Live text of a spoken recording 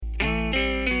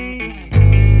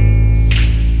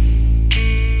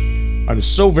I'm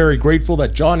so very grateful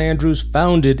that John Andrews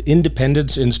founded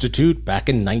Independence Institute back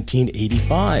in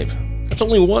 1985. That's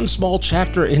only one small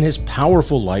chapter in his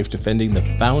powerful life defending the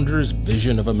founder's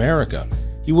vision of America.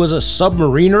 He was a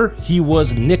submariner, he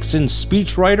was Nixon's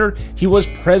speechwriter, he was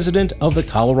president of the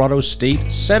Colorado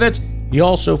State Senate. He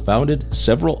also founded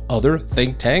several other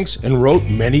think tanks and wrote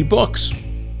many books.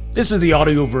 This is the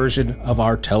audio version of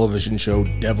our television show,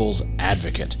 Devil's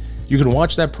Advocate. You can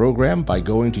watch that program by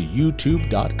going to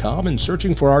youtube.com and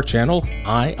searching for our channel,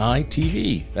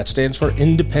 IITV. That stands for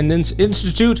Independence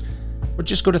Institute, or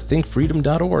just go to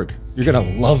thinkfreedom.org. You're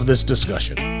going to love this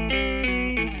discussion.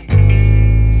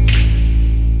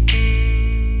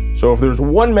 So if there's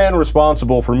one man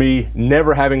responsible for me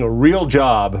never having a real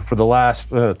job for the last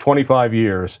 25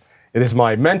 years, it is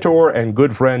my mentor and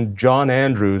good friend, John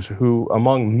Andrews, who,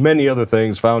 among many other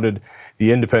things, founded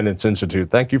the Independence Institute.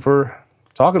 Thank you for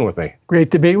talking with me. Great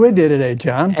to be with you today,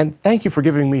 John. And thank you for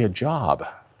giving me a job.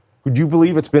 Would you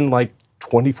believe it's been like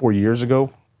 24 years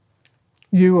ago?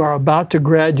 You are about to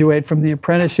graduate from the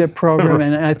apprenticeship program,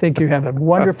 and I think you have a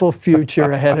wonderful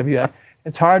future ahead of you.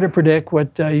 It's hard to predict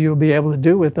what you'll be able to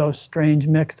do with those strange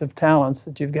mix of talents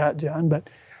that you've got, John, but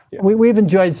yeah. We've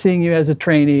enjoyed seeing you as a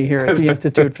trainee here at the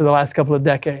Institute for the last couple of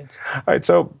decades. All right,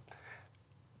 so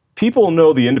people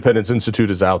know the Independence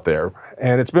Institute is out there,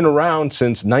 and it's been around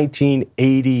since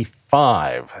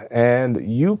 1985, and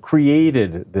you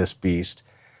created this beast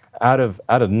out of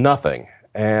nothing.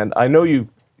 And I know you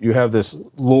have this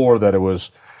lore that it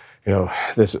was,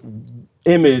 this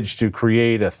image to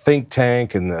create a think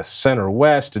tank in the Center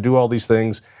West to do all these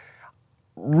things.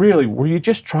 Really, were you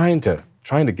just trying to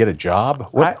get a job?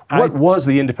 What was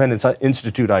the Independence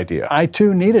Institute idea? I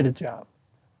too needed a job.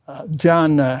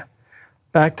 John,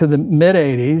 back to the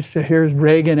mid-'80s, so here's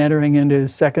Reagan entering into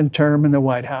his second term in the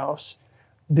White House.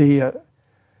 The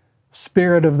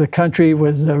spirit of the country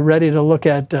was ready to look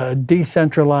at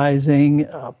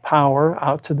decentralizing power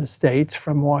out to the states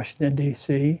from Washington,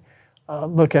 D.C.,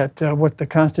 look at what the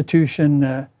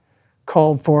Constitution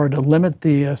called for to limit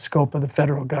the scope of the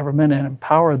federal government and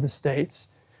empower the states.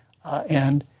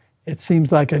 And it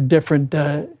seems like it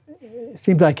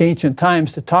seems like ancient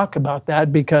times to talk about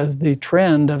that, because the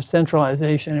trend of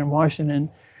centralization in Washington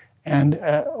and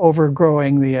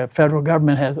overgrowing the federal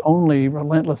government has only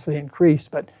relentlessly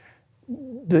increased. But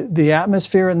the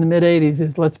atmosphere in the mid-'80s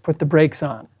is let's put the brakes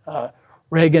on.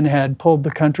 Reagan had pulled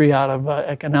the country out of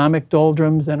economic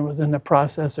doldrums and was in the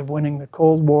process of winning the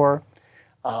Cold War.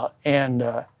 And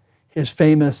his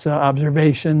famous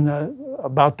observation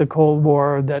about the Cold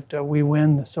War, that we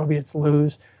win, the Soviets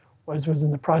lose, was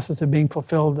in the process of being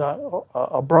fulfilled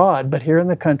abroad. But here in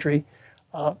the country,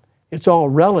 it's all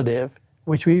relative,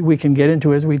 which we can get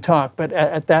into as we talk. But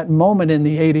at that moment in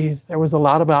the 80s, there was a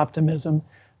lot of optimism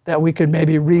that we could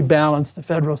maybe rebalance the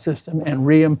federal system and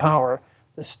re-empower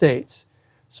the states.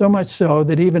 So much so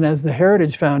that even as the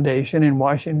Heritage Foundation in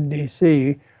Washington,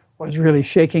 D.C. was really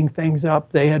shaking things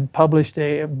up, they had published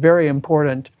a very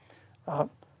important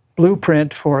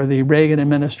blueprint for the Reagan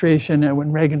administration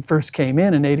when Reagan first came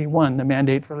in 81, the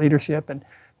Mandate for Leadership, and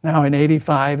now in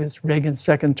 85 is Reagan's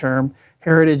second term.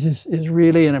 Heritage is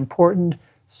really an important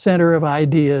center of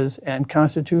ideas and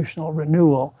constitutional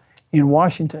renewal in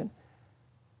Washington.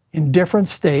 In different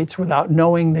states, without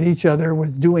knowing that each other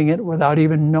was doing it, without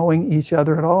even knowing each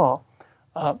other at all.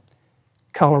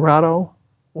 Colorado,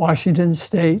 Washington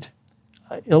State,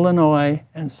 Illinois,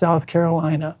 and South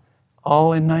Carolina,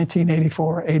 all in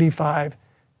 1984, 85,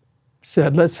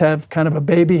 said, let's have kind of a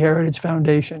baby Heritage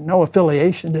Foundation. No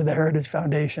affiliation to the Heritage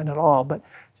Foundation at all, but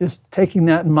just taking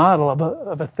that model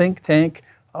of a think tank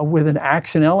with an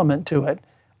action element to it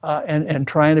and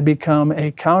trying to become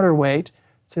a counterweight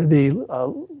to the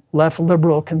left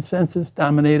liberal consensus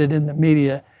dominated in the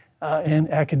media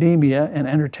and academia and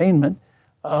entertainment.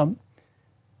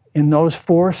 In those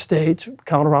 4 states,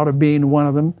 Colorado being one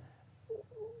of them,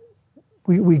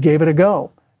 we gave it a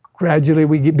go. Gradually,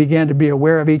 we began to be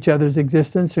aware of each other's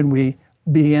existence, and we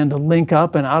began to link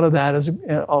up, and out of that has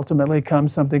ultimately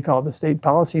comes something called the State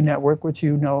Policy Network, which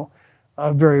you know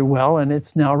very well, and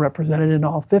it's now represented in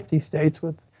all 50 states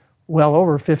with well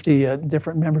over 50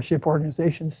 different membership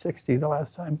organizations, 60 the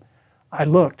last time I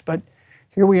looked. But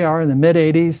here we are in the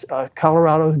mid-'80s.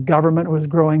 Colorado's government was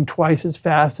growing twice as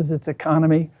fast as its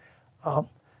economy.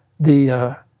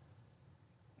 The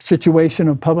situation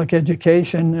of public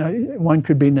education, one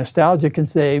could be nostalgic and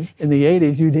say in the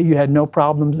 80s you had no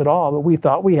problems at all, but we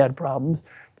thought we had problems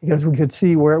because we could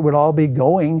see where it would all be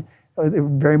going,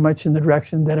 very much in the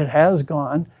direction that it has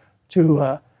gone,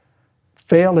 to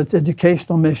fail its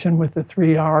educational mission with the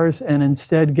 3 R's and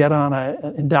instead get on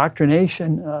an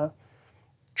indoctrination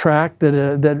track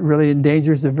that really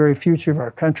endangers the very future of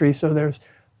our country. So there's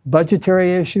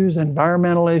budgetary issues,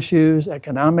 environmental issues,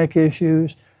 economic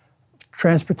issues,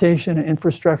 transportation and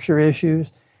infrastructure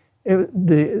issues.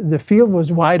 The field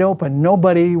was wide open.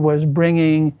 Nobody was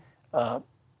bringing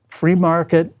free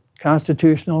market,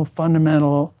 constitutional,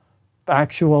 fundamental,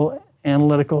 factual,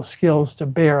 analytical skills to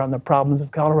bear on the problems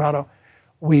of Colorado.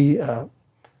 We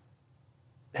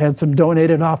had some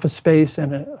donated office space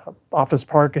in an office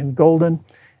park in Golden.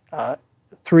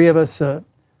 Three of us,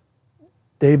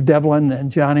 Dave Devlin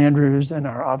and John Andrews and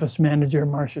our office manager,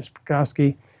 Marcia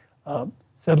Sprokowski,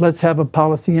 said, let's have a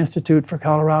policy institute for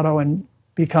Colorado and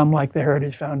become like the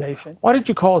Heritage Foundation. Why did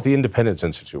you call it the Independence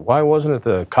Institute? Why wasn't it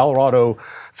the Colorado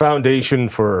Foundation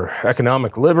for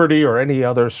Economic Liberty or any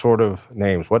other sort of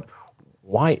names?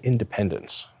 Why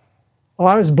independence? Well,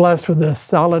 I was blessed with a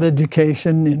solid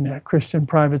education in a Christian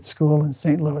private school in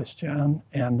St. Louis, John,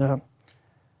 and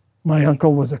my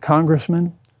uncle was a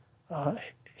congressman.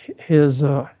 His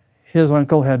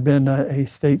uncle had been a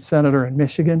state senator in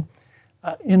Michigan.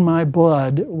 In my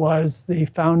blood was the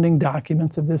founding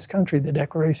documents of this country, the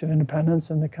Declaration of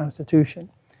Independence and the Constitution,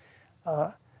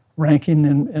 ranking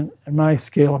in my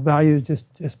scale of values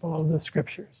just below the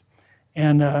Scriptures.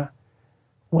 And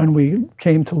when we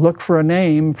came to look for a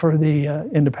name for the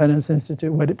Independence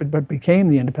Institute, what became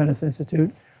the Independence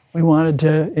Institute, we wanted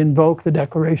to invoke the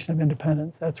Declaration of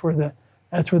Independence. That's where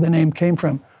the name came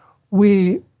from.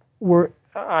 We were,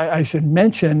 I should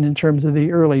mention, in terms of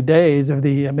the early days of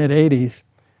the mid-'80s,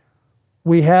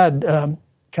 we had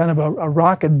kind of a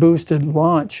rocket-boosted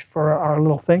launch for our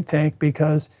little think tank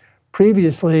because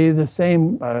previously the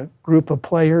same group of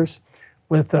players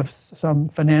with some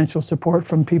financial support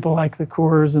from people like the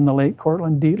Coors and the late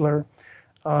Cortland Dietler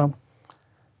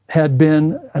had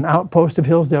been an outpost of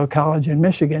Hillsdale College in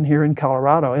Michigan here in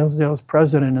Colorado. Hillsdale's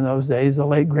president in those days, the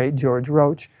late, great George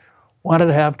Roach, wanted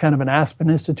to have kind of an Aspen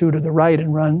Institute of the Right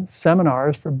and run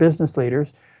seminars for business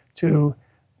leaders to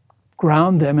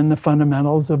ground them in the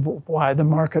fundamentals of why the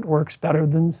market works better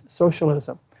than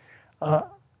socialism.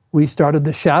 We started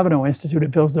the Chavano Institute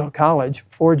at Hillsdale College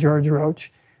for George Roach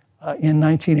in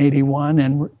 1981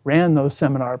 and ran those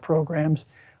seminar programs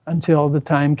until the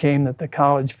time came that the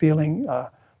college, feeling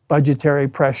budgetary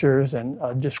pressures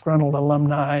and disgruntled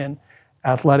alumni and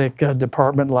athletic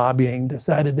department lobbying,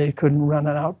 decided they couldn't run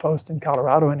an outpost in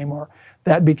Colorado anymore.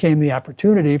 That became the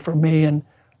opportunity for me and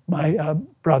my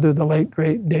brother, the late,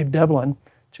 great Dave Devlin,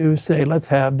 to say, let's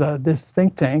have this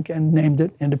think tank, and named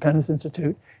it Independence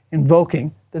Institute,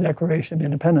 invoking the Declaration of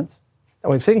Independence.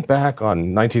 Now, when I think back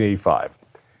on 1985,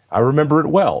 I remember it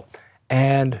well.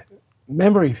 And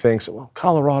memory thinks, well,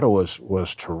 Colorado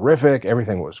was terrific.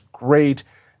 Everything was great.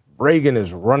 Reagan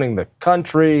is running the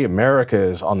country. America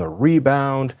is on the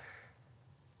rebound.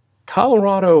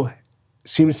 Colorado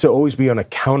seems to always be on a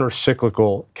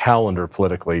counter-cyclical calendar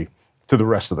politically to the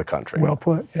rest of the country. Well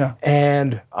put, yeah.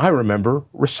 And I remember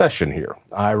recession here.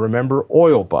 I remember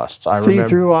oil busts.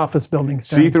 See-through office buildings.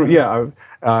 See-through, yeah.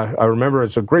 I remember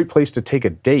it's a great place to take a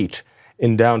date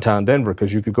in downtown Denver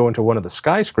because you could go into one of the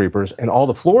skyscrapers and all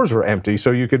the floors were empty.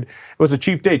 So it was a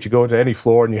cheap date. You go into any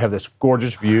floor and you have this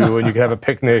gorgeous view and you could have a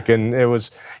picnic, and it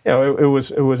was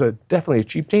definitely a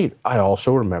cheap date. I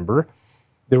also remember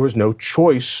there was no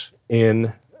choice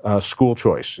in school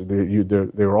choice.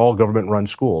 They were all government-run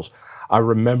schools. I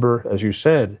remember, as you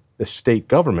said, the state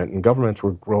government and governments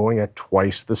were growing at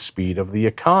twice the speed of the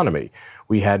economy.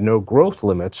 We had no growth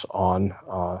limits on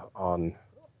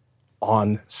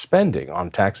spending,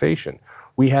 on taxation.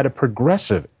 We had a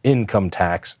progressive income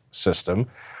tax system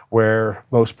where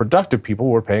most productive people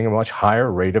were paying a much higher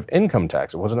rate of income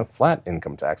tax. It wasn't a flat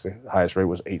income tax. The highest rate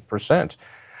was 8%.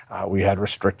 We had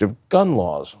restrictive gun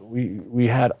laws. We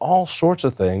had all sorts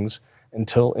of things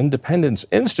until Independence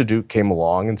Institute came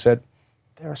along and said,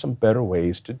 there are some better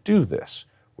ways to do this.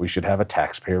 We should have a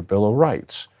taxpayer bill of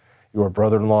rights. Your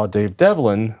brother-in-law, Dave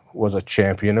Devlin, was a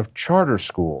champion of charter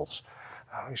schools.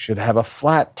 We should have a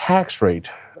flat tax rate.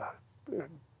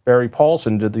 Barry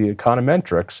Paulson did the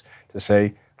econometrics to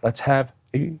say, let's have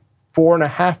a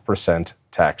 4.5%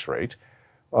 tax rate.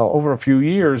 Well, over a few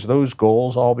years, those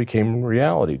goals all became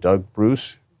reality. Doug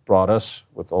Bruce brought us,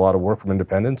 with a lot of work from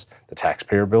Independence, the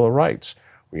Taxpayer Bill of Rights.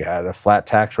 We had a flat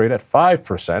tax rate at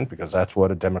 5% because that's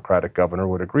what a Democratic governor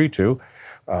would agree to.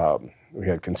 We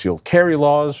had concealed carry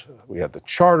laws. We had the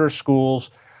charter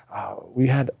schools. We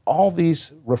had all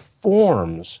these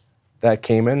reforms that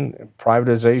came in,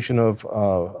 privatization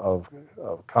of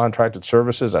contracted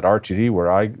services at RTD, where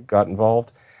I got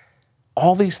involved.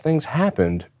 All these things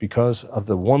happened because of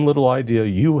the one little idea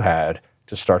you had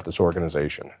to start this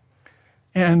organization.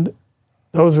 And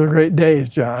those were great days,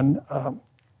 John.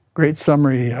 great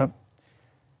summary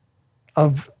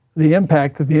of the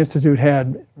impact that the Institute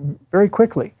had very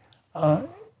quickly.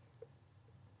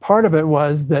 Part of it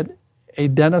was that a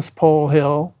Dennis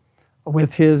Polehill,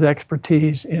 with his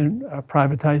expertise in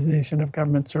privatization of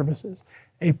government services,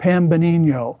 a Pam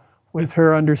Benigno, with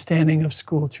her understanding of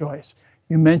school choice.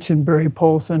 You mentioned Barry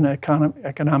Polson,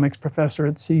 economics professor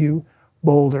at CU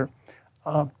Boulder.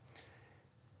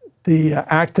 The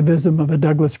activism of a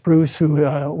Douglas Bruce, who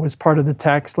was part of the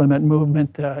tax limit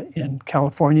movement in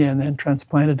California and then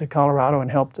transplanted to Colorado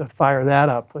and helped to fire that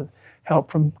up with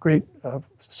help from great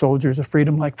soldiers of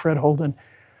freedom like Fred Holden.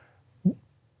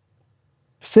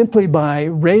 Simply by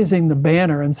raising the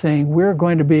banner and saying we're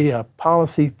going to be a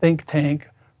policy think tank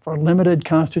for limited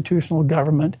constitutional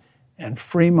government and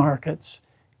free markets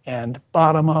and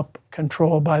bottom-up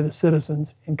control by the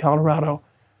citizens in Colorado,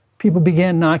 people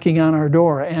began knocking on our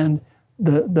door. And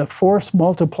the force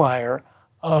multiplier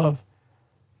of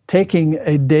taking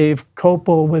a Dave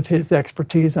Kopel with his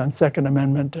expertise on Second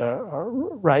Amendment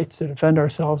rights to defend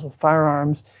ourselves with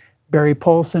firearms, Barry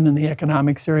Polson in the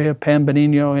economics area, Pam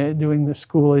Benigno doing the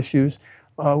school issues,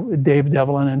 Dave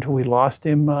Devlin, until we lost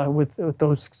him with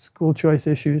those school choice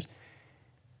issues.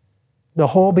 The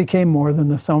whole became more than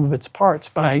the sum of its parts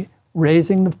by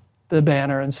raising the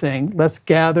banner and saying, let's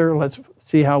gather, let's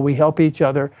see how we help each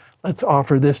other, let's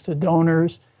offer this to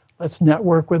donors, let's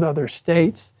network with other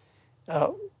states.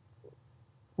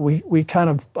 We kind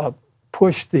of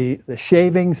pushed the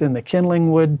shavings and the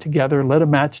kindling wood together, lit a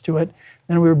match to it,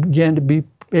 and we began to be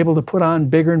able to put on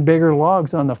bigger and bigger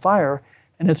logs on the fire,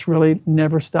 and it's really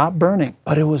never stopped burning.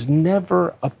 But it was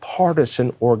never a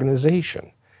partisan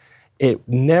organization. It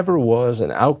never was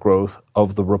an outgrowth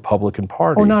of the Republican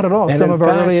Party. Oh, not at all. And some of our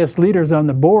fact, earliest leaders on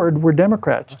the board were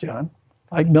Democrats, John.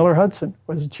 Like Miller Hudson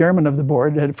was chairman of the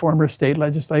board, a former state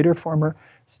legislator, former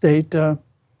state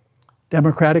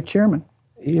Democratic chairman.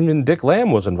 Even Dick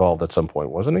Lamb was involved at some point,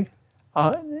 wasn't he?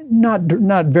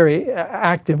 Not very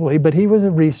actively, but he was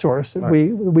a resource that we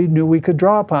knew we could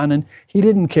draw upon, and he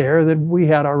didn't care that we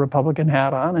had our Republican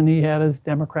hat on and he had his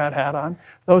Democrat hat on.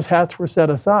 Those hats were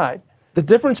set aside. The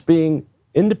difference being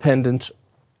independence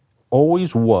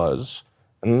always was,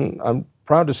 and I'm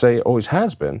proud to say always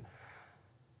has been,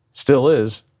 still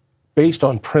is, based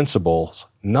on principles,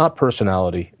 not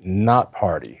personality, not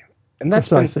party. And that's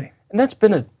Precisely. That's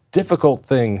been a difficult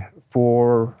thing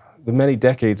for the many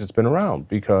decades it's been around,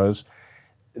 because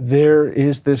there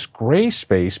is this gray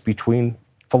space between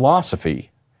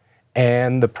philosophy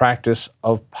and the practice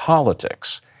of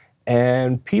politics.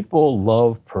 And people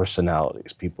love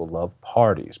personalities, people love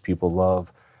parties, people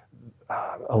love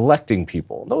electing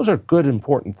people. Those are good,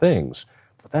 important things,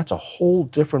 but that's a whole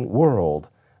different world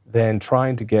than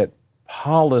trying to get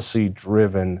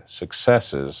policy-driven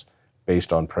successes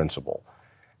based on principle.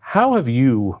 How have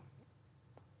you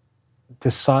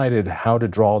decided how to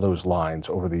draw those lines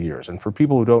over the years? And for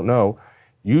people who don't know,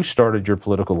 you started your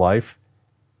political life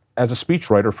as a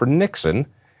speechwriter for Nixon.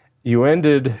 You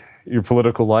ended your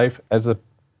political life as a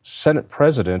Senate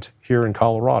president here in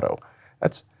Colorado.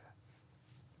 That's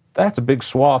a big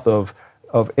swath of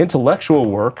intellectual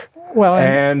work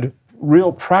and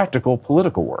real practical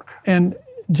political work. And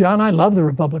John, I love the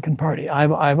Republican Party.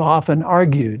 I've often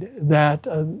argued that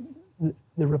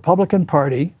the Republican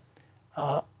Party,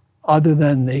 other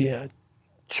than the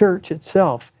church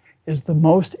itself, is the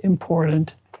most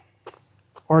important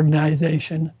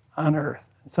organization on earth.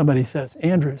 And somebody says,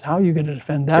 Andrews, how are you going to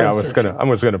defend that assertion? I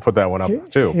was going to put that one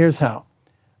up too. Here's how.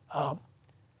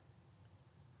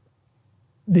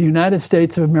 The United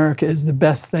States of America is the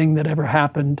best thing that ever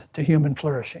happened to human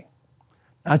flourishing.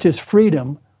 Not just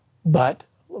freedom, but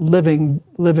living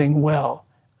well,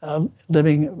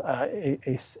 living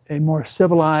a more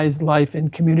civilized life in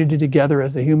community together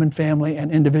as a human family,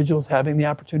 and individuals having the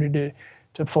opportunity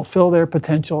to fulfill their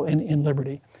potential in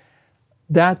liberty.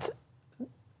 That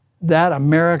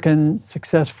American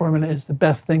success formula is the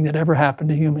best thing that ever happened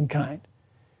to humankind.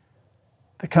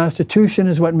 The Constitution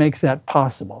is what makes that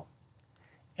possible.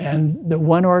 And the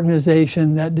one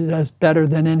organization that does better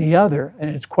than any other, and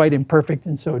it's quite imperfect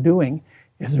in so doing,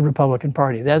 is the Republican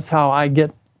Party. That's how I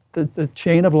get the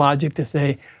chain of logic to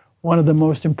say one of the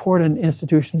most important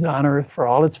institutions on earth, for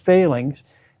all its failings,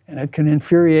 and it can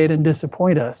infuriate and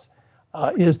disappoint us,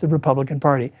 is the Republican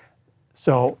Party.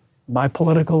 So my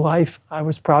political life, I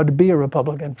was proud to be a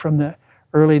Republican from the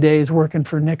early days working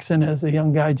for Nixon as a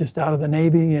young guy just out of the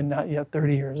Navy and not yet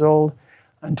 30 years old,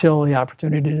 until the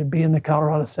opportunity to be in the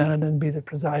Colorado Senate and be the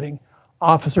presiding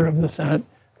officer of the Senate,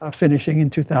 finishing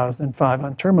in 2005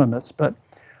 on term limits. But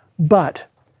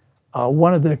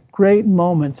one of the great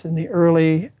moments in the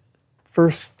early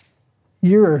first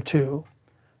year or two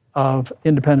of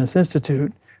Independence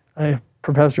Institute. If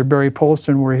Professor Barry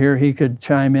Polson were here, he could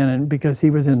chime in, and because he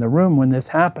was in the room when this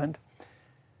happened.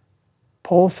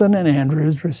 Polson and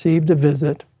Andrews received a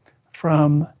visit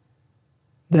from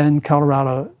then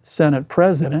Colorado Senate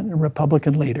President and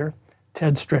Republican leader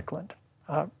Ted Strickland.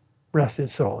 Rest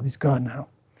his soul, he's gone now.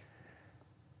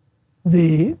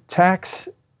 The tax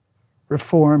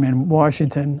reform in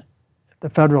Washington at the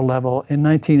federal level in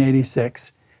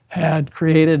 1986 had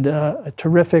created a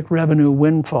terrific revenue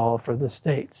windfall for the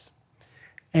states.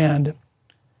 And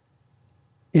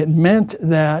it meant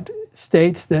that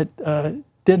states that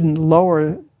didn't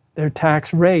lower their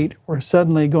tax rate were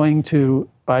suddenly going to,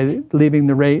 by leaving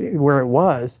the rate where it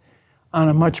was, on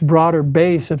a much broader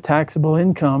base of taxable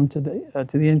income to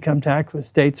the income tax, with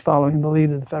states following the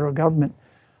lead of the federal government,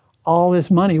 all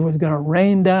this money was going to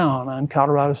rain down on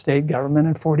Colorado state government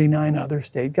and 49 other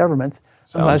state governments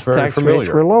unless tax rates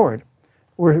were lowered.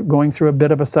 We're going through a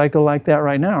bit of a cycle like that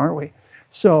right now, aren't we?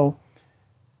 So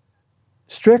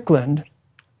Strickland,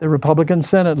 the Republican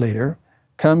Senate leader,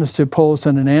 comes to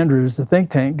Polson and Andrews, the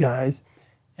think tank guys,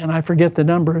 and I forget the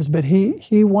numbers, but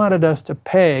he wanted us to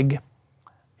peg,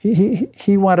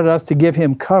 he wanted us to give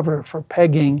him cover for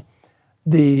pegging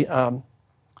the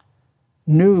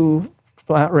new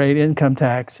flat rate income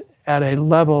tax at a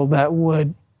level that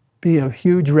would be a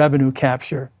huge revenue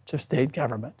capture to state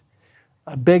government.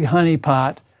 A big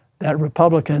honeypot that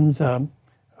Republicans,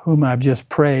 whom I've just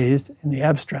praised in the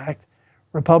abstract,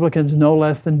 Republicans no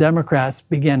less than Democrats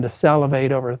began to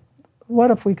salivate over,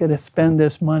 what if we could spend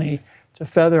this money to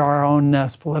feather our own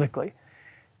nest politically?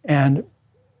 And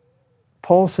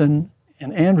Polson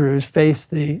and Andrews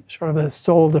faced the sort of a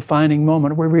soul-defining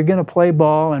moment where we're going to play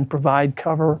ball and provide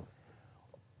cover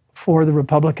for the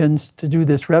Republicans to do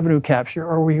this revenue capture,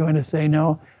 or are we going to say,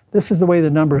 no, this is the way the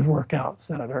numbers work out,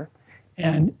 Senator,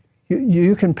 and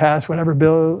you can pass whatever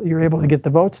bill you're able to get the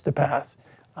votes to pass.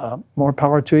 More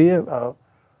power to you.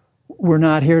 We're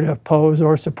not here to oppose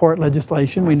or support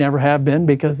legislation. We never have been,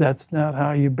 because that's not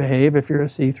how you behave if you're a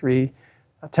C3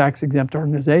 tax-exempt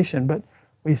organization. But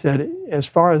we said, as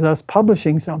far as us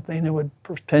publishing something that would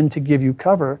pretend to give you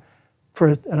cover for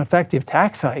an effective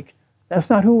tax hike, that's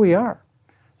not who we are.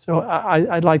 So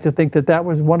I'd like to think that that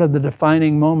was one of the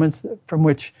defining moments from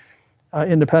which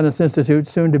Independence Institute,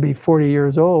 soon to be 40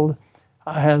 years old,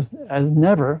 has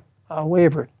never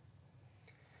wavered.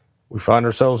 We find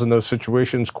ourselves in those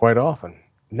situations quite often.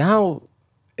 Now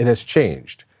it has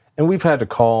changed, and we've had to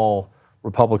call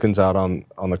Republicans out on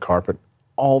the carpet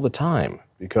all the time,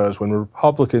 because when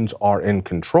Republicans are in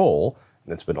control,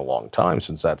 and it's been a long time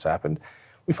since that's happened,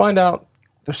 we find out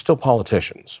they're still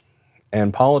politicians.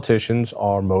 And politicians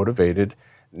are motivated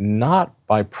not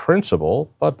by principle,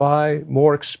 but by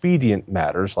more expedient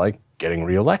matters like getting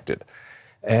reelected.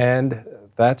 And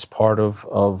that's part of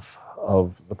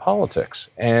the politics.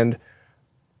 And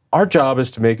our job is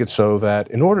to make it so that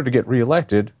in order to get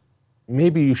reelected,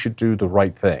 maybe you should do the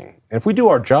right thing. And if we do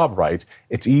our job right,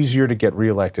 it's easier to get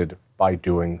reelected by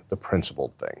doing the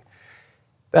principled thing.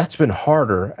 That's been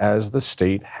harder as the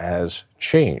state has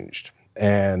changed,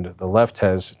 and the left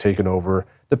has taken over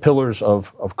the pillars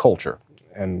of culture.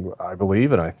 And I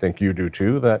believe, and I think you do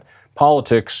too, that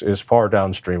politics is far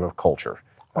downstream of culture.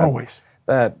 Always.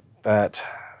 That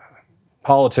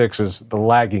politics is the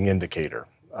lagging indicator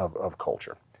of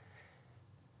culture.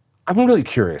 I'm really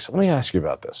curious. Let me ask you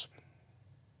about this.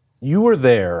 You were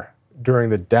there during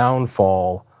the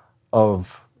downfall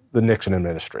of the Nixon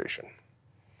administration.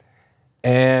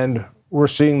 And we're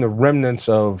seeing the remnants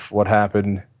of what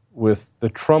happened with the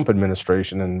Trump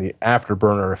administration and the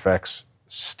afterburner effects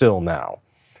still now.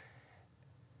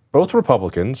 Both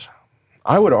Republicans,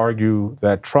 I would argue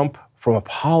that Trump, from a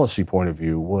policy point of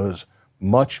view, was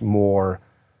much more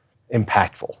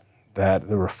impactful, that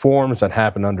the reforms that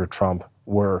happened under Trump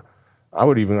were, I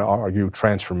would even argue,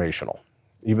 transformational.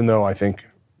 Even though I think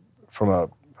from a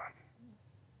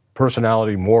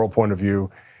personality, moral point of view,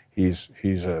 he's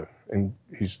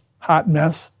hot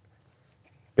mess.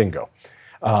 Bingo.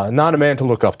 Not a man to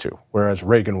look up to, whereas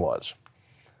Reagan was.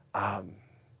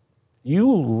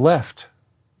 You left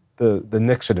the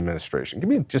Nixon administration. Give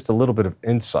me just a little bit of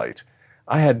insight.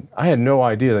 I had no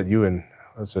idea that you and,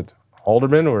 was it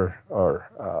Haldeman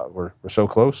were so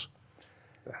close?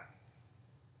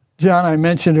 John, I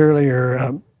mentioned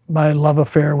earlier my love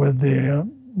affair with the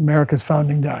America's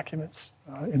founding documents,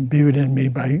 imbued in me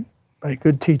by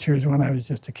good teachers when I was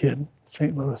just a kid in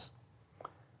St. Louis.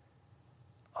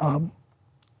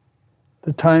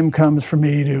 The time comes for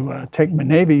me to take my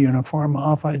Navy uniform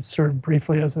off. I'd served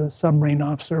briefly as a submarine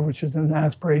officer, which is an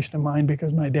aspiration of mine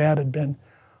because my dad had been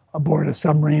aboard a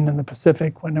submarine in the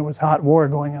Pacific when there was hot war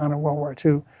going on in World War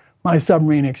II. My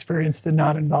submarine experience did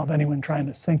not involve anyone trying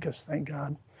to sink us, thank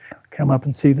God. Come up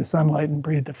and see the sunlight and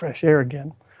breathe the fresh air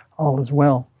again. All is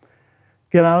well.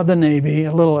 Get out of the Navy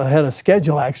a little ahead of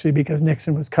schedule, actually, because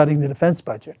Nixon was cutting the defense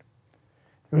budget.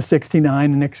 It was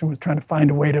 1969, and Nixon was trying to find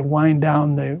a way to wind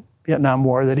down the Vietnam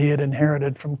War that he had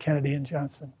inherited from Kennedy and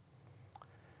Johnson.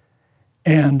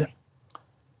 And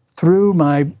through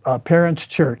my parents'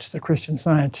 church, the Christian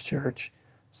Science Church,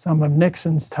 some of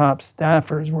Nixon's top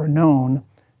staffers were known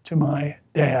to my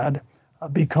dad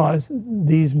because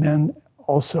these men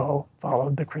also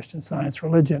followed the Christian Science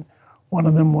religion. One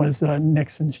of them was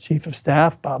Nixon's chief of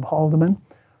staff, Bob Haldeman,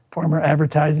 former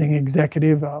advertising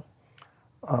executive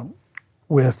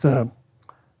with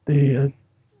the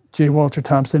J. Walter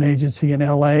Thompson Agency in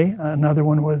L.A. Another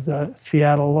one was a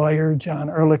Seattle lawyer, John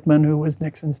Ehrlichman, who was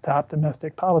Nixon's top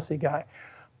domestic policy guy.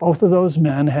 Both of those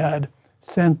men had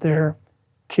sent their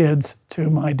kids to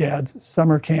my dad's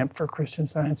summer camp for Christian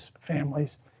Science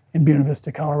families in Buena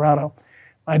Vista, Colorado.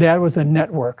 My dad was a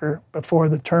networker before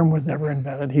the term was ever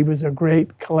invented. He was a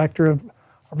great collector of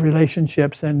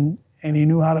relationships, and he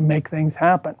knew how to make things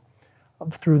happen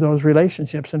through those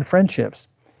relationships and friendships.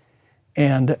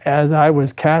 And as I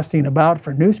was casting about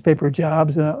for newspaper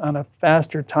jobs on a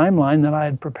faster timeline than I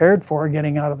had prepared for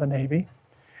getting out of the Navy,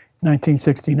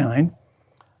 1969,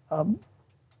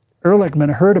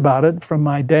 Ehrlichman heard about it from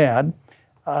my dad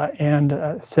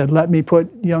and said, let me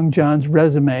put young John's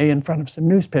resume in front of some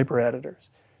newspaper editors.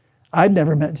 I'd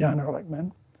never met John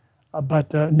Ehrlichman,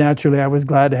 but naturally I was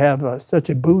glad to have such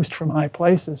a boost from high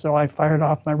places, so I fired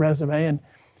off my resume,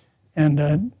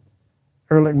 and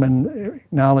Ehrlichman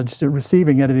acknowledged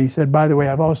receiving it, and he said, by the way,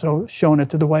 I've also shown it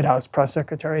to the White House press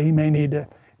secretary. He may need to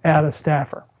add a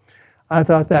staffer. I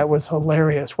thought that was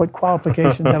hilarious. What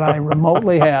qualification did I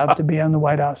remotely have to be on the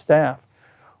White House staff?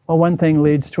 Well, one thing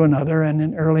leads to another, and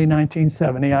in early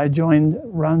 1970, I joined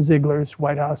Ron Ziegler's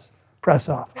White House press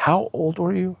office. How old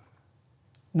were you?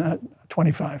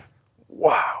 25.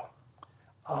 Wow.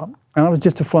 And I was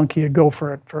just a flunky, a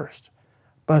gopher at first.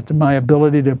 But my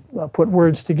ability to put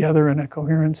words together in a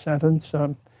coherent sentence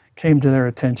came to their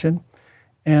attention.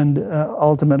 And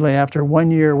ultimately, after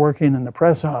 1 year working in the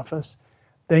press office,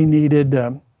 they needed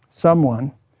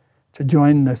someone to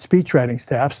join the speechwriting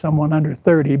staff, someone under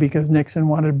 30, because Nixon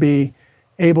wanted to be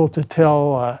able to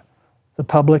tell the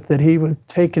public that he was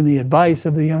taking the advice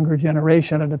of the younger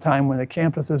generation at a time when the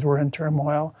campuses were in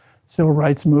turmoil, civil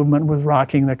rights movement was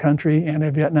rocking the country,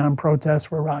 anti-Vietnam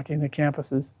protests were rocking the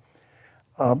campuses.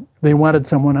 They wanted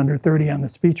someone under 30 on the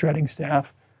speechwriting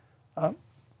staff.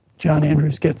 John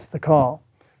Andrews gets the call.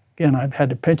 Again, I've had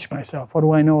to pinch myself. What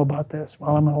do I know about this?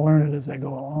 Well, I'm going to learn it as I go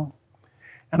along.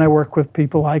 And I work with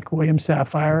people like William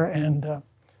Safire and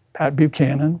Pat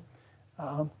Buchanan,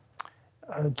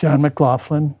 John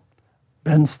McLaughlin,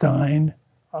 Ben Stein.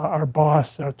 Our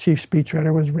boss, chief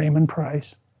speechwriter, was Raymond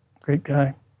Price, great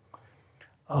guy.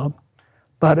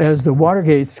 But as the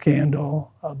Watergate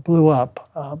scandal blew up,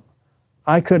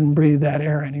 I couldn't breathe that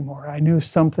air anymore. I knew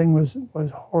something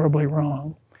was horribly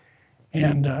wrong.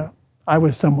 And I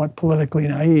was somewhat politically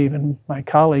naive, and my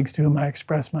colleagues to whom I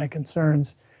expressed my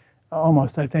concerns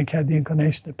almost, I think, had the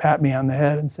inclination to pat me on the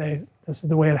head and say, this is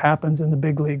the way it happens in the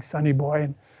big leagues, sonny boy.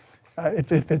 And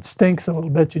if it stinks a little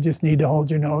bit, you just need to hold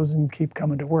your nose and keep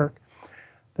coming to work.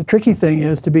 The tricky thing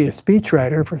is to be a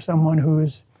speechwriter for someone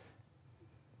whose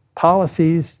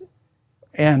policies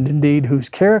and indeed whose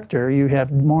character you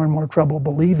have more and more trouble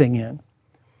believing in.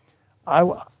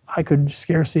 I could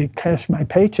scarcely cash my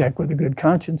paycheck with a good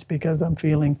conscience because I'm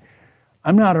feeling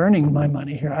I'm not earning my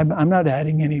money here. I'm not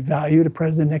adding any value to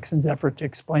President Nixon's effort to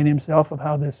explain himself of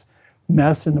how this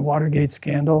mess in the Watergate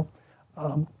scandal,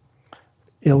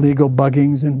 illegal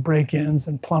buggings and break-ins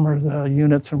and plumbers'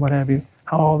 units and what have you,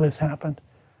 how all this happened.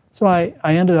 So I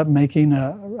ended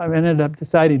up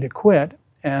deciding to quit,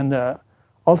 and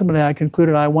ultimately I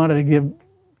concluded I wanted to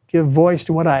give voice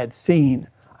to what I had seen.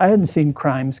 I hadn't seen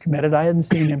crimes committed, I hadn't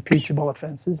seen impeachable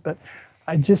offenses, but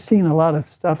I'd just seen a lot of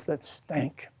stuff that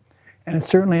stank. And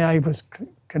certainly I was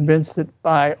convinced that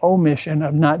by omission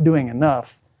of not doing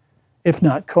enough, if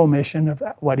not commission of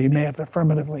what he may have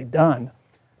affirmatively done,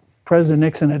 President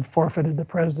Nixon had forfeited the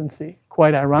presidency.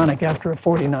 Quite ironic, after a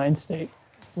 49-state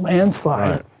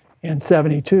landslide in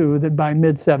 72, that by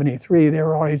mid-73 they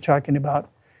were already talking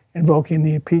about invoking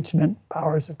the impeachment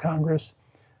powers of Congress,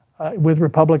 with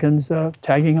Republicans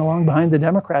tagging along behind the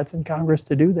Democrats in Congress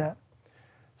to do that.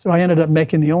 So I ended up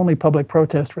making the only public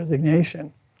protest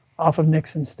resignation off of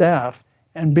Nixon's staff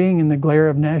and being in the glare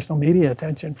of national media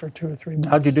attention for 2 or 3 months.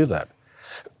 How'd you do that?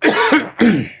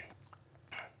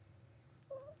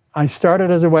 I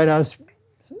started as a White House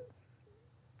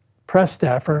press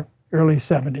staffer early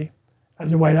 70. I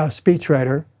was a White House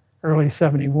speechwriter, early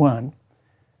 71.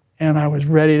 And I was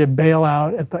ready to bail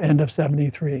out at the end of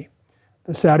 73.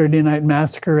 The Saturday Night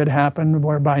Massacre had happened,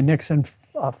 whereby Nixon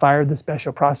fired the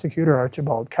special prosecutor,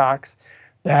 Archibald Cox.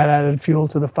 That added fuel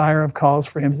to the fire of calls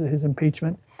for his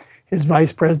impeachment. His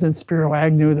vice president, Spiro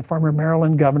Agnew, the former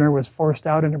Maryland governor, was forced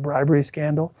out in a bribery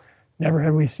scandal. Never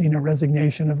had we seen a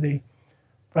resignation of the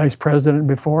vice president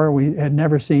before. We had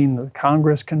never seen the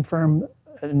Congress confirm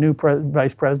a new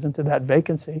vice president to that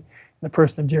vacancy in the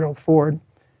person of Gerald Ford.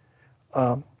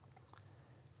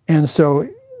 And so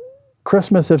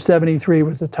Christmas of 73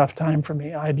 was a tough time for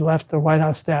me. I'd left the White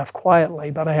House staff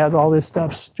quietly, but I had all this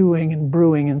stuff stewing and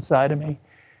brewing inside of me.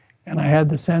 And I had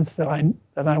the sense that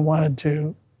I wanted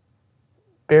to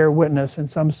bear witness in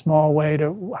some small way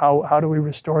to how do we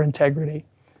restore integrity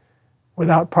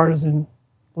without partisan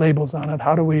labels on it.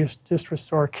 How do we just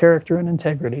restore character and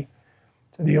integrity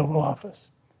to the Oval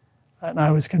Office? And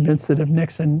I was convinced that if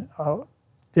Nixon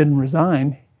didn't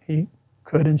resign, he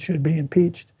could and should be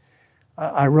impeached.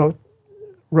 I wrote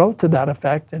to that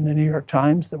effect in the New York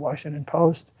Times, the Washington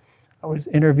Post. I was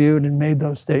interviewed and made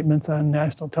those statements on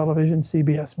national television,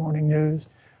 CBS Morning News,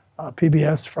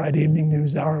 PBS Friday Evening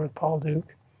News Hour with Paul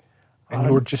Duke. And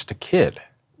you were just a kid.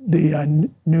 The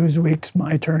Newsweek's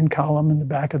My Turn column in the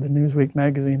back of the Newsweek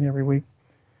magazine every week.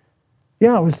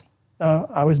 Yeah,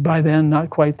 I was by then not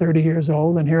quite 30 years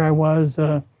old, and here I was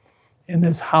in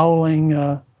this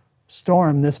howling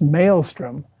storm, this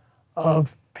maelstrom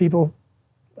of people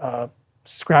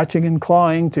scratching and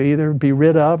clawing to either be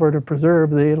rid of or to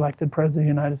preserve the elected president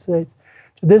of the United States.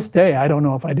 To this day, I don't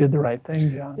know if I did the right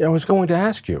thing, John. Yeah, I was going to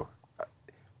ask you,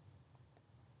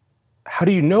 how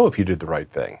do you know if you did the right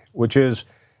thing? Which is,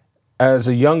 as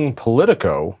a young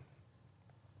Politico,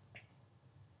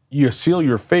 you seal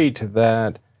your fate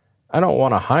that I don't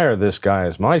want to hire this guy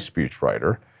as my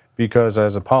speechwriter because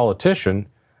as a politician,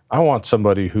 I want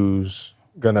somebody who's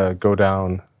going to go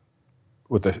down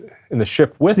in the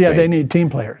ship with me. Yeah, they need team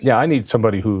players. Yeah, I need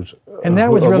somebody who's and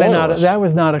that was really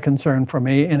not a concern for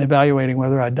me in evaluating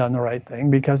whether I'd done the right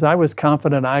thing, because I was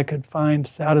confident I could find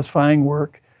satisfying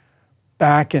work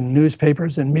back in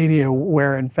newspapers and media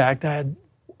where, in fact, I had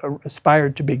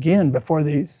aspired to begin before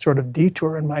the sort of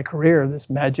detour in my career, this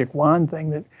magic wand thing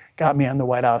that got me on the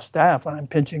White House staff, and I'm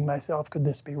pinching myself, could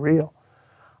this be real?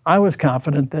 I was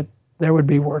confident that there would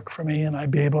be work for me and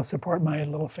I'd be able to support my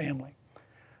little family.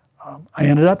 I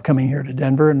ended up coming here to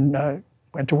Denver and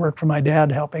went to work for my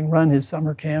dad, helping run his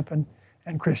summer camp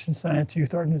and Christian Science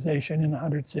youth organization in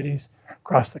 100 cities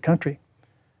across the country.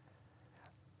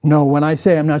 No, when I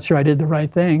say I'm not sure I did the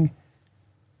right thing,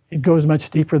 it goes much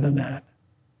deeper than that.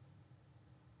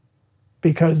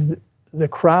 Because the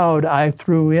crowd I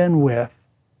threw in with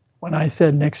when I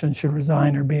said Nixon should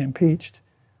resign or be impeached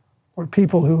were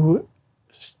people who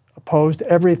opposed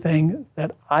everything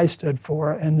that I stood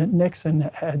for and that Nixon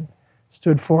had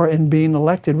stood for in being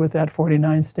elected with that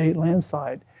 49-state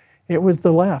landslide. It was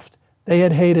the left. They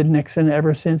had hated Nixon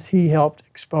ever since he helped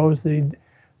expose the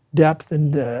depth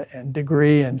and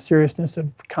degree and seriousness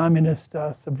of communist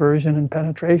subversion and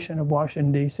penetration of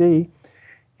Washington, D.C.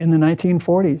 in the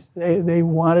 1940s. They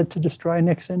wanted to destroy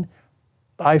Nixon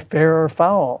by fair or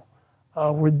foul,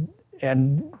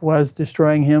 and was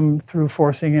destroying him through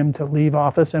forcing him to leave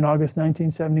office in August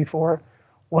 1974.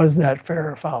 Was that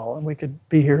fair or foul? And we could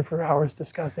be here for hours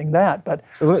discussing that. But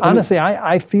honestly,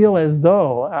 I feel as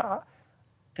though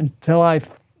until I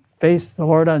face the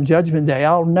Lord on Judgment Day,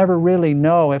 I'll never really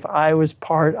know if I was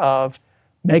part of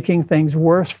making things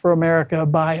worse for America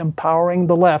by empowering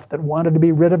the left that wanted to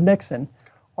be rid of Nixon,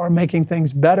 or making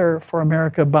things better for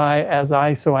America by, as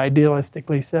I so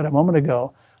idealistically said a moment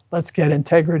ago, let's get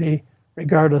integrity,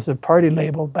 regardless of party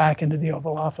label, back into the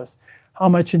Oval Office. How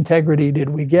much integrity did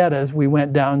we get as we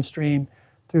went downstream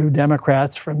through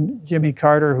Democrats from Jimmy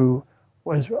Carter, who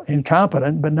was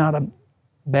incompetent but not a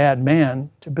bad man,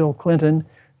 to Bill Clinton,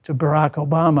 to Barack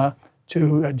Obama,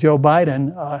 to Joe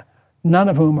Biden, none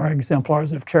of whom are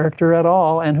exemplars of character at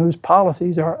all, and whose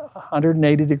policies are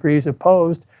 180 degrees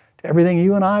opposed to everything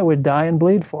you and I would die and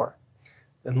bleed for.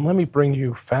 And let me bring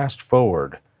you fast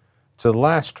forward to the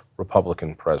last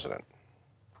Republican president,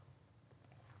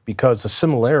 because the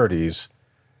similarities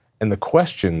and the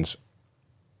questions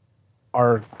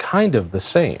are kind of the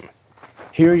same.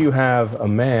 Here you have a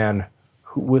man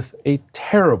with a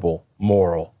terrible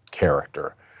moral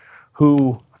character,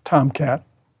 who... Tomcat.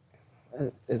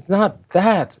 It's not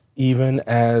that even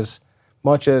as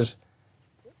much as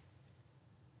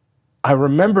I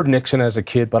remember Nixon as a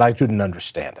kid, but I didn't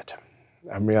understand it.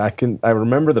 I mean, I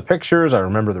remember the pictures, I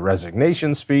remember the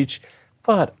resignation speech,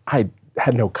 but I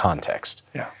had no context.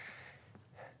 Yeah.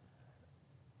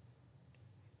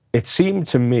 it seemed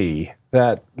to me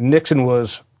that Nixon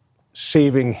was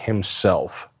saving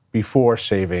himself before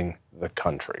saving the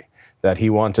country, that he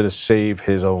wanted to save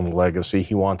his own legacy,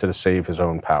 he wanted to save his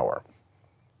own power.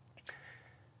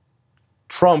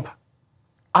 Trump,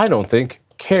 I don't think,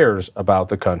 cares about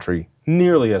the country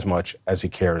nearly as much as he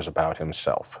cares about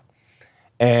himself.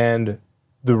 And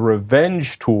the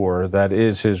revenge tour that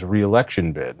is his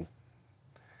reelection bid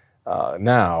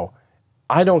now,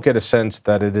 I don't get a sense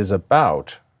that it is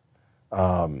about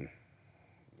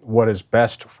what is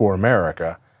best for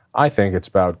America. I think it's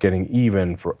about getting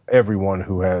even for everyone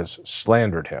who has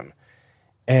slandered him.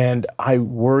 And I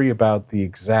worry about the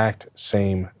exact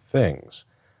same things.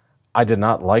 I did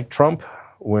not like Trump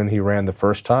when he ran the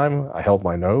first time. I held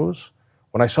my nose.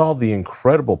 When I saw the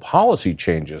incredible policy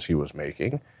changes he was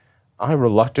making, I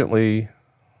reluctantly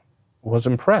was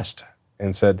impressed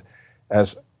and said,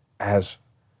 as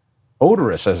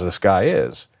odorous as this guy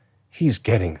is, he's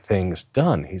getting things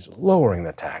done. He's lowering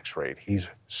the tax rate. He's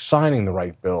signing the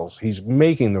right bills. He's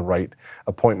making the right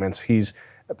appointments. He's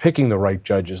picking the right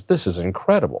judges. This is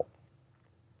incredible.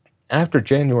 After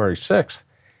January 6th,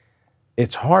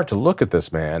 it's hard to look at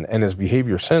this man and his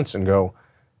behavior since and go,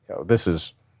 this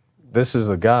is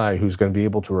the guy who's going to be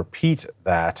able to repeat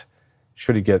that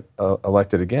should he get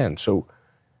elected again. So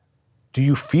do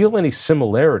you feel any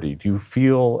similarity? Do you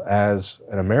feel as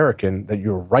an American that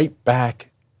you're right back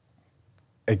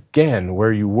again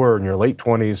where you were in your late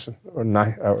 20s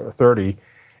or 30,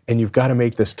 and you've got to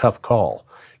make this tough call?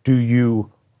 Do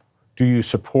you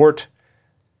support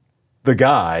the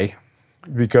guy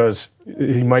because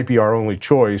he might be our only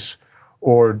choice,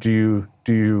 or do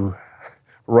you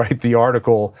write the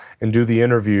article and do the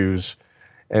interviews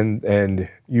and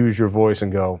use your voice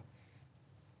and go,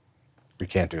 we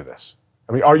can't do this?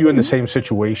 I mean, are you in the same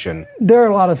situation? There are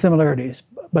a lot of similarities,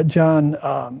 but John,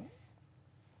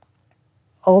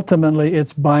 ultimately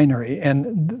it's binary.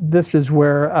 And this is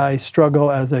where I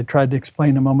struggle, as I tried to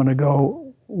explain a moment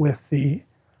ago, with the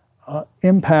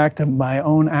impact of my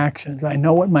own actions. I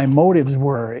know what my motives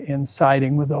were in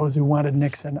siding with those who wanted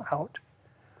Nixon out.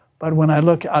 But when I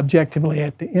look objectively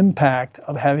at the impact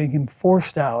of having him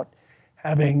forced out,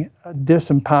 having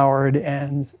disempowered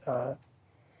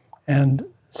and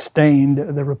stained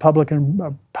the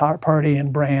Republican Party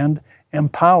and brand,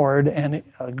 empowered and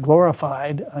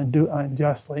glorified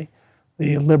unjustly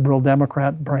the liberal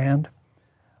Democrat brand.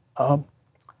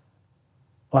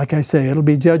 Like I say, it'll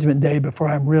be Judgment Day before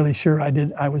I'm really sure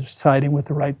I was siding with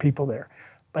the right people there.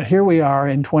 But here we are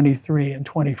in 23 and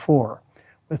 24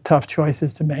 with tough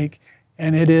choices to make.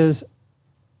 And it is,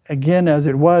 again, as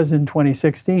it was in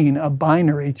 2016, a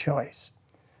binary choice,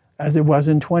 as it was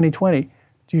in 2020.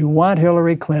 Do you want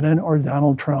Hillary Clinton or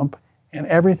Donald Trump and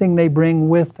everything they bring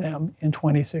with them in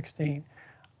 2016?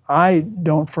 I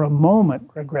don't for a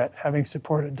moment regret having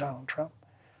supported Donald Trump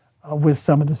with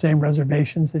some of the same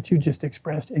reservations that you just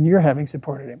expressed, and you're having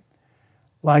supported him.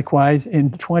 Likewise,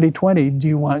 in 2020, do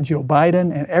you want Joe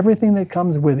Biden and everything that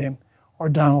comes with him, or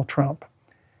Donald Trump?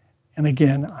 And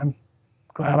again, I'm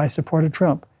glad I supported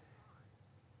Trump.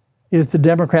 Is the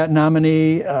Democrat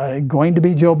nominee going to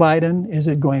be Joe Biden? Is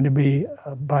it going to be,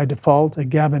 by default, a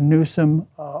Gavin Newsom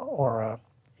or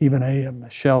even a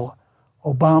Michelle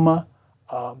Obama?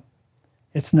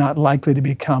 It's not likely to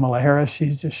be Kamala Harris.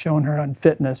 She's just shown her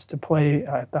unfitness to play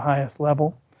at the highest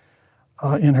level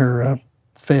in her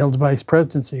failed vice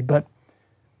presidency. But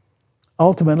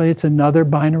ultimately, it's another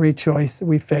binary choice that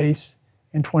we face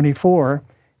in 24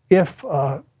 if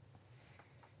the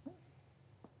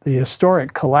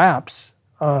historic collapse,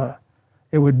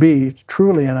 it would be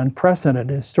truly an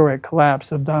unprecedented historic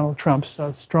collapse of Donald Trump's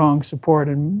strong support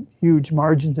and huge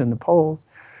margins in the polls,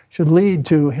 should lead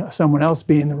to someone else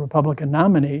being the Republican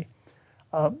nominee.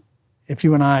 If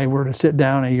you and I were to sit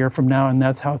down a year from now and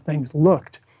that's how things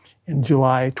looked in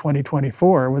July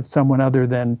 2024 with someone other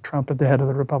than Trump at the head of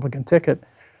the Republican ticket,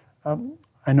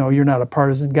 I know you're not a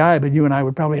partisan guy, but you and I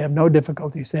would probably have no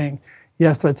difficulty saying,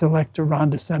 yes, let's elect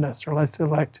Ron DeSantis, or let's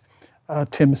elect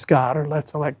Tim Scott, or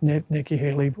let's elect Nikki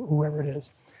Haley, whoever it is.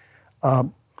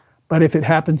 But if it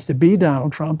happens to be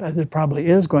Donald Trump, as it probably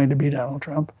is going to be Donald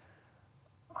Trump,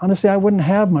 honestly, I wouldn't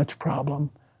have much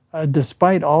problem,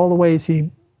 despite all the ways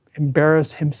he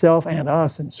embarrassed himself and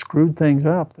us and screwed things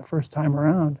up the first time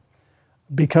around,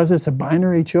 because it's a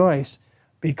binary choice,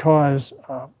 because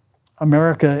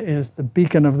America is the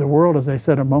beacon of the world, as I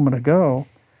said a moment ago,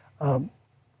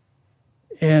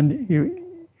 and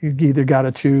you either got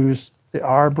to choose the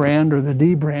R brand or the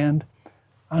D brand.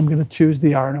 I'm going to choose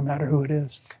the R no matter who it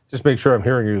is. Just make sure I'm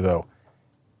hearing you, though.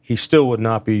 He still would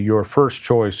not be your first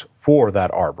choice for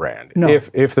that R brand. No.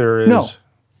 If there is, no.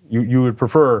 you would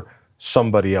prefer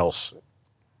somebody else,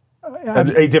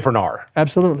 a different R?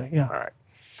 Absolutely, yeah. All right.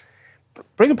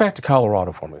 Bring it back to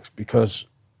Colorado for me, because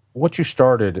what you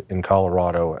started in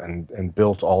Colorado and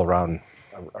built all around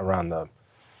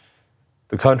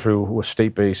the country with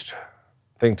state-based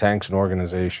think tanks and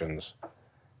organizations,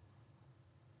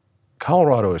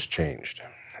 Colorado has changed.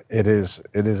 It is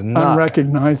not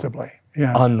unrecognizably,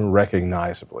 yeah.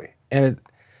 Unrecognizably. And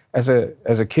as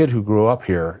a kid who grew up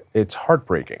here, it's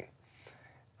heartbreaking.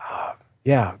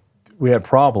 Yeah, we had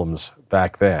problems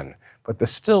back then, but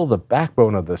still the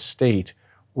backbone of the state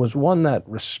was one that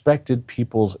respected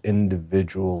people's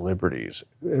individual liberties.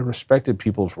 It respected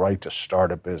people's right to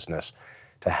start a business,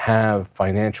 to have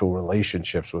financial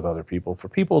relationships with other people, for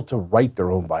people to write their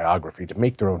own biography, to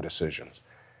make their own decisions.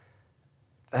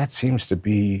 That seems to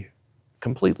be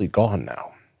completely gone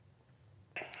now.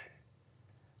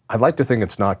 I'd like to think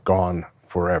it's not gone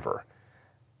forever,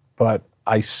 but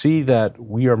I see that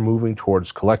we are moving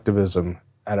towards collectivism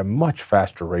at a much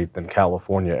faster rate than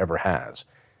California ever has.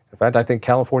 In fact, I think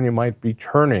California might be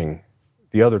turning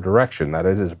the other direction, that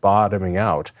it is bottoming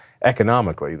out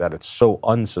economically, that it's so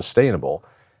unsustainable.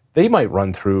 They might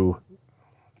run through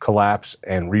collapse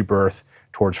and rebirth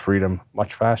towards freedom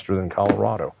much faster than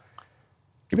Colorado.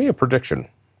 Give me a prediction.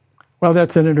 Well,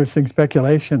 that's an interesting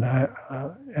speculation,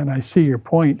 and I see your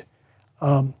point.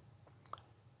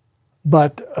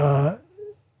 But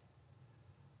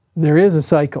there is a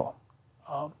cycle.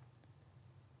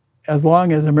 As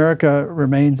long as America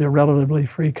remains a relatively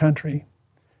free country,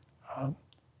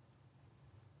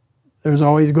 there's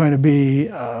always going to be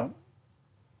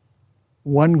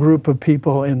one group of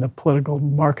people in the political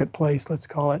marketplace, let's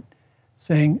call it,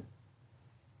 saying,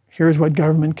 here's what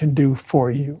government can do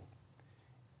for you.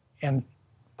 And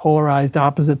polarized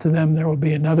opposite to them, there will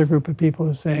be another group of people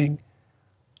who are saying,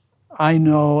 I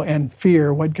know and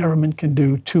fear what government can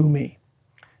do to me.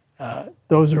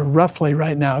 Those are roughly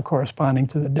right now corresponding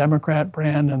to the Democrat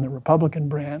brand and the Republican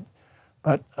brand.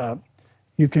 But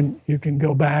you can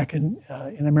go back in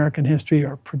American history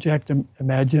or project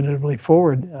imaginatively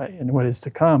forward in what is to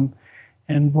come.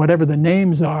 And whatever the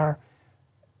names are,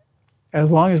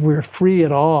 as long as we're free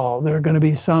at all, there are going to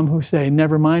be some who say,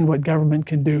 never mind what government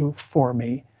can do for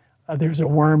me. There's a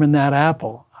worm in that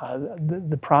apple.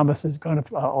 The promise is going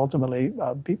to ultimately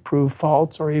prove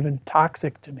false or even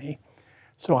toxic to me.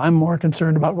 So I'm more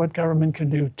concerned about what government can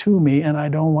do to me, and I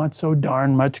don't want so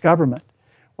darn much government.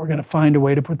 We're going to find a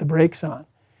way to put the brakes on.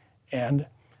 And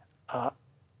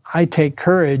I take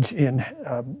courage in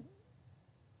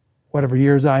whatever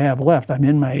years I have left. I'm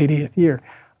in my 80th year.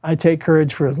 I take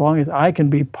courage for as long as I can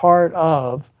be part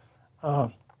of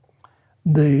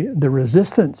the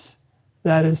resistance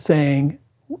that is saying,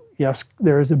 yes,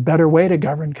 there is a better way to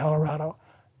govern Colorado.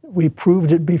 We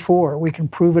proved it before. We can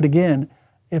prove it again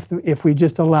if we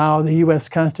just allow the U.S.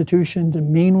 Constitution to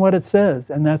mean what it says.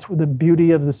 And that's the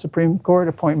beauty of the Supreme Court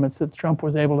appointments that Trump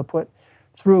was able to put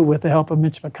through with the help of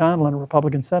Mitch McConnell and a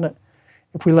Republican Senate.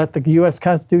 If we let the U.S.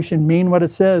 Constitution mean what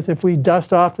it says, if we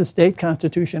dust off the state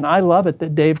constitution, I love it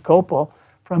that Dave Kopel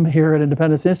from here at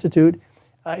Independence Institute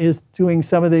is doing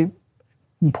some of the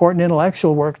important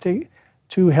intellectual work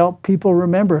to help people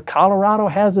remember Colorado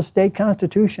has a state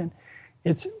constitution.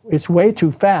 It's way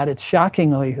too fat. It's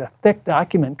shockingly a thick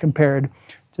document compared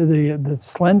to the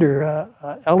slender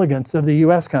elegance of the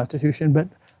U.S. Constitution. But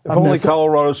if only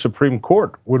Colorado's Supreme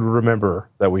Court would remember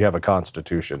that we have a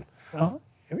constitution. Well,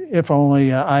 if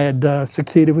only I had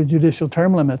succeeded with judicial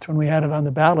term limits when we had it on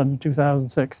the ballot in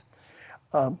 2006.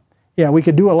 Yeah, we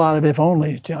could do a lot of if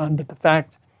onlys, John, but the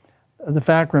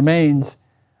fact remains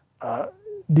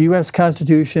the U.S.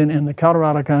 Constitution and the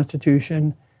Colorado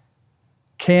Constitution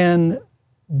can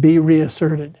be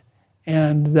reasserted.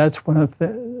 And that's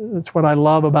that's what I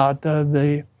love about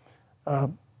the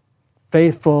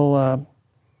faithful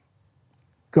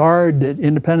guard that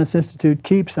Independence Institute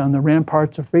keeps on the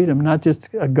ramparts of freedom, not just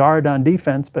a guard on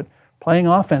defense, but playing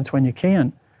offense when you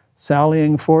can,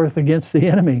 sallying forth against the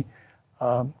enemy.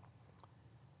 If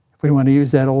we want to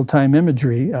use that old-time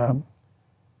imagery,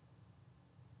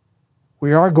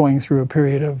 we are going through a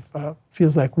period of,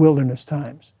 feels like wilderness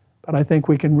times. But I think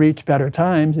we can reach better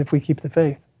times if we keep the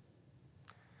faith.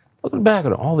 Looking back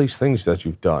at all these things that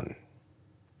you've done,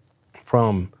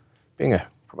 from being a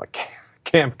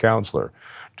camp counselor,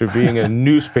 to being a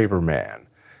newspaper man,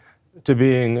 to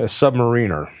being a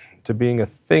submariner, to being a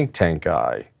think tank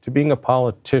guy, to being a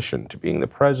politician, to being the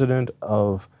president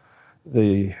of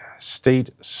the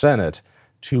state senate,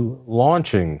 to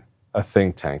launching a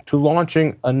think tank, to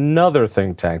launching another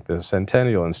think tank, the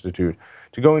Centennial Institute,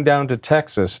 to going down to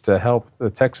Texas to help the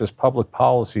Texas Public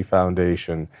Policy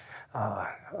Foundation,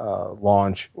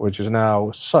 launch, which is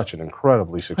now such an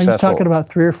incredibly successful. Are you talking about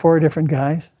 3 or 4 different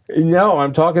guys? No,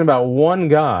 I'm talking about one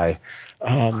guy.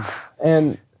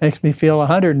 And makes me feel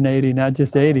 180, not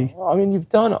just 80. I mean, you've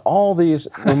done all these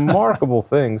remarkable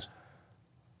things.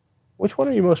 Which one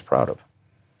are you most proud of?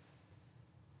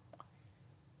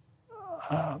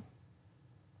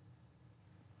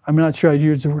 I'm not sure I'd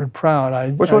use the word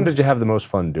proud. Which one did you have the most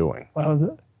fun doing?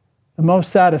 Well, the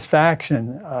most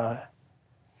satisfaction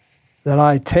that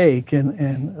I take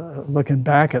in looking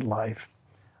back at life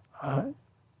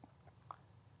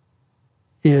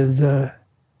is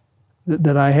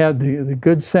that I had the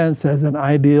good sense as an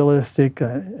idealistic,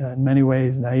 in many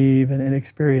ways naive and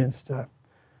inexperienced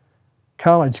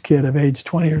college kid of age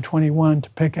 20 or 21 to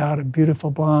pick out a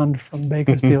beautiful blonde from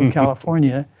Bakersfield,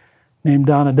 California, named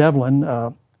Donna Devlin,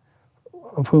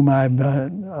 of whom I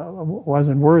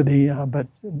wasn't worthy, but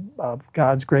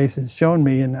God's grace has shown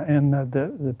me, and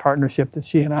the partnership that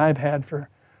she and I have had for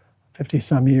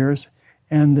 50-some years,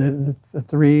 and the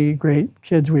 3 great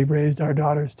kids we've raised, our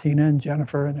daughters Tina and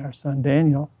Jennifer, and our son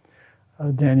Daniel.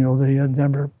 Daniel, the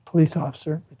Denver police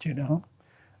officer that you know.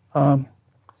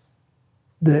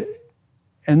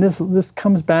 And this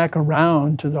comes back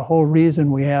around to the whole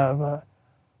reason we have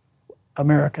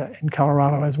America and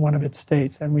Colorado as one of its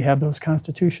states, and we have those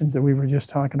constitutions that we were just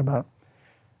talking about.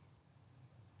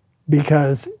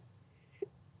 Because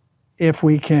if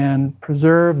we can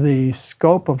preserve the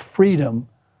scope of freedom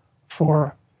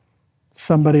for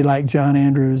somebody like John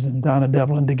Andrews and Donna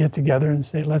Devlin to get together and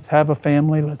say, let's have a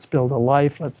family, let's build a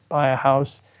life, let's buy a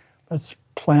house, let's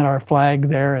plant our flag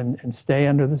there and stay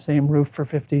under the same roof for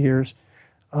 50 years,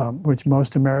 which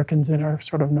most Americans in our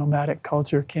sort of nomadic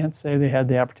culture can't say they had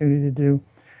the opportunity to do.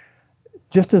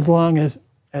 Just as long as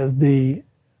the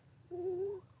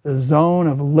zone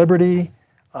of liberty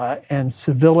and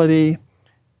civility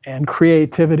and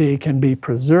creativity can be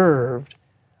preserved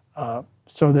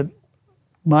so that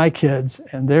my kids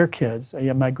and their kids,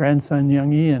 my grandson,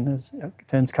 young Ian,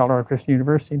 attends Colorado Christian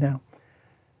University now,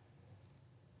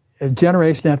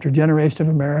 generation after generation of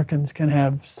Americans can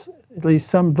have at least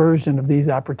some version of these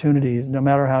opportunities, no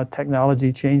matter how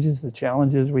technology changes the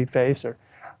challenges we face or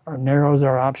narrows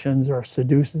our options or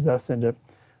seduces us into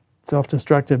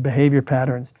self-destructive behavior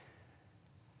patterns.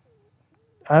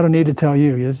 I don't need to tell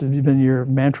you, this has been your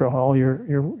mantra all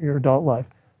your adult life.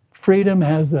 Freedom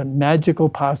has the magical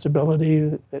possibility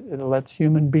that it lets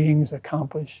human beings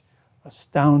accomplish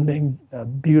astounding,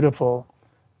 beautiful,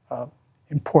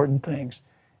 important things.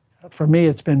 For me,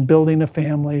 it's been building a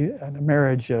family and a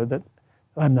marriage that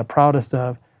I'm the proudest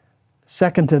of.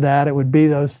 Second to that, it would be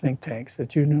those think tanks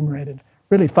that you enumerated.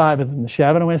 Really 5 of them. The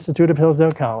Chavano Institute of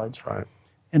Hillsdale College, right.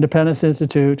 Independence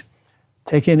Institute,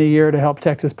 taking a year to help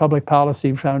Texas Public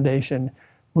Policy Foundation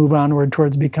move onward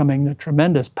towards becoming the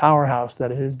tremendous powerhouse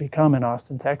that it has become in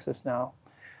Austin, Texas now,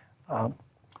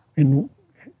 in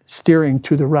steering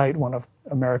to the right, one of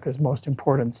America's most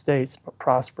important states,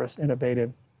 prosperous,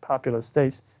 innovative, populous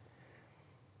states.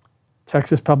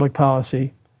 Texas Public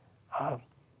Policy. And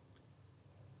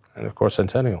of course,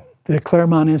 Centennial. The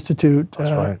Claremont Institute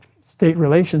right. State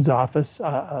Relations Office,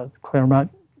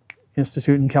 Claremont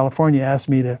Institute in California, asked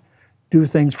me to do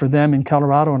things for them in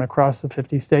Colorado and across the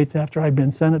 50 states after I'd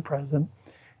been Senate President,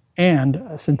 and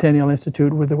Centennial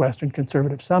Institute with the Western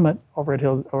Conservative Summit over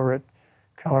at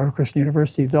Colorado Christian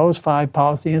University. Those 5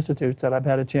 policy institutes that I've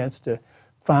had a chance to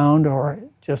found or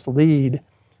just lead,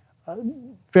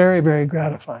 very, very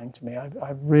gratifying to me.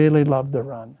 I've really loved the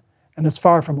run. And it's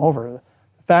far from over.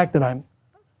 The fact that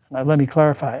let me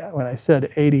clarify, when I said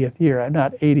 80th year, I'm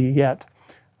not 80 yet,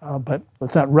 but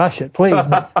let's not rush it, please.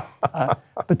 But,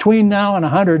 between now and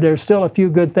 100, there's still a few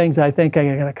good things I think I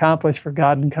can accomplish for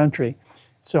God and country.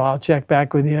 So I'll check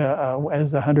back with you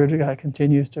as 100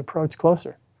 continues to approach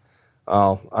closer.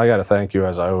 I got to thank you,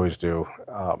 as I always do.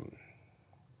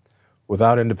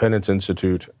 Without Independence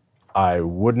Institute, I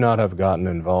would not have gotten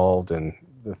involved in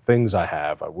the things I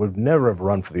have. I would never have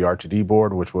run for the RTD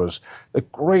board, which was the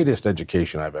greatest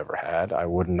education I've ever had. I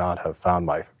would not have found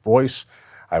my voice.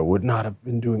 I would not have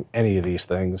been doing any of these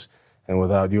things. And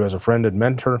without you as a friend and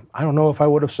mentor, I don't know if I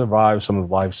would have survived some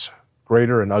of life's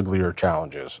greater and uglier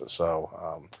challenges.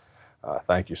 So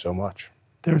thank you so much.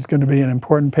 There's going to be an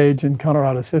important page in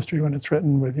Colorado's history when it's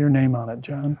written with your name on it,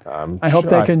 John. I hope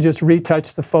they can just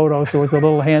retouch the photo so it's a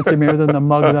little handsomer than the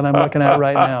mug that I'm looking at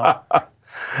right now.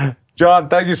 John,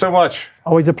 thank you so much.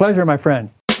 Always a pleasure, my friend.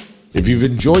 If you've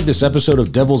enjoyed this episode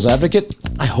of Devil's Advocate,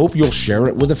 I hope you'll share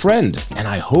it with a friend, and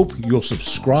I hope you'll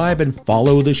subscribe and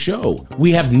follow the show.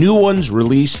 We have new ones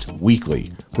released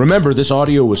weekly. Remember, this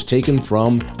audio was taken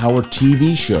from our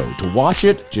TV show. To watch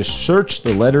it, just search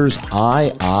the letters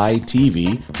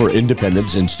IITV for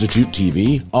Independence Institute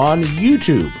TV on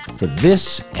YouTube for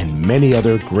this and many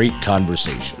other great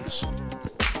conversations.